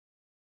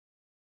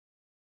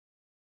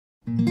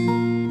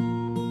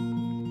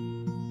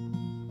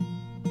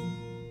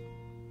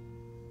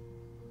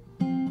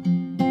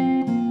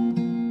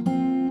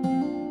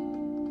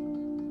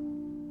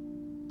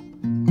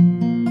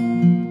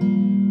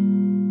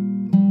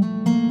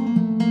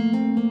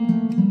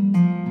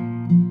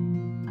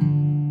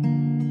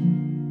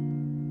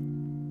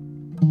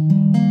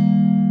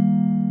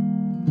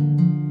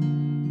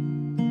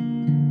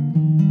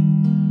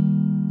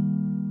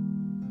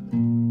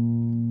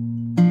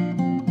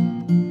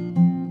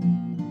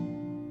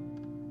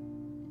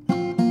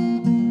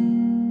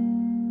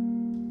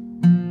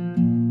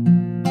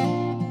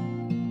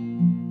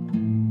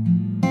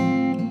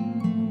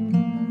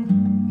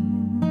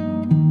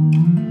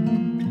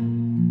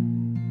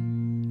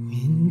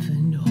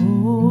Infant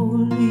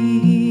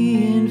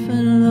holy,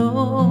 infant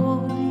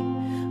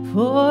lowly,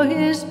 for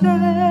his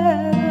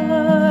bed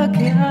a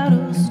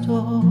cattle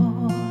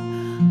store,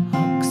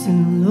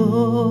 oxen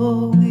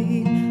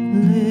lowly,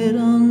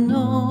 little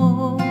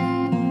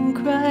known,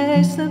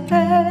 Christ the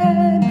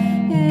bed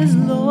is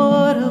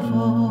Lord of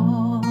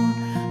all.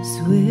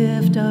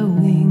 Swift are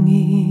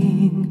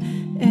winging,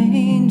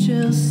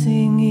 angels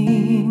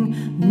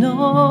singing,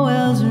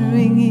 Noel's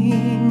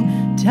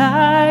ringing,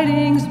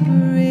 tidings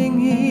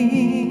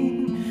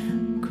bringing,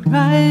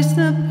 Christ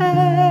the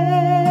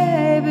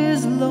babe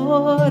is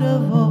Lord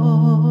of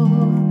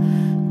all.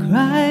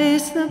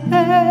 Christ the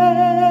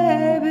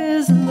babe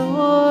is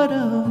Lord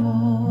of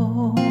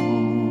all.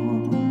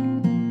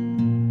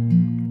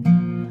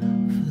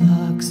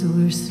 Flocks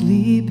were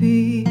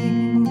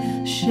sleeping,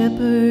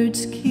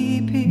 shepherds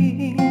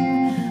keeping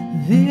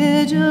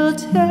vigil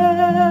till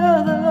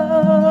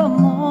the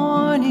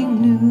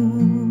morning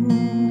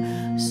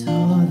noon.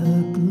 Saw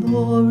the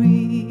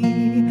glory,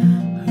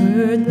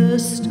 heard the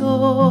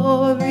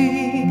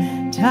story,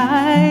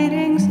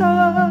 tidings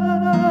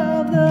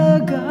of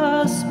the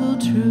gospel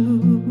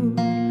true.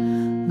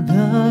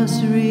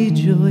 Thus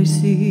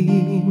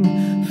rejoicing,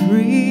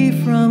 free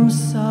from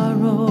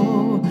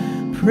sorrow,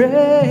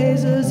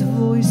 praises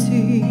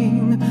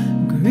voicing,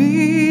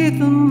 greet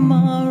the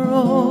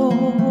morrow.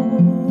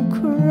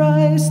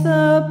 Christ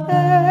the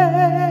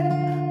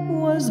babe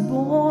was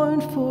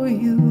born for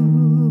you.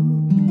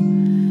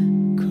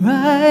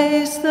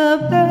 Christ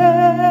the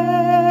babe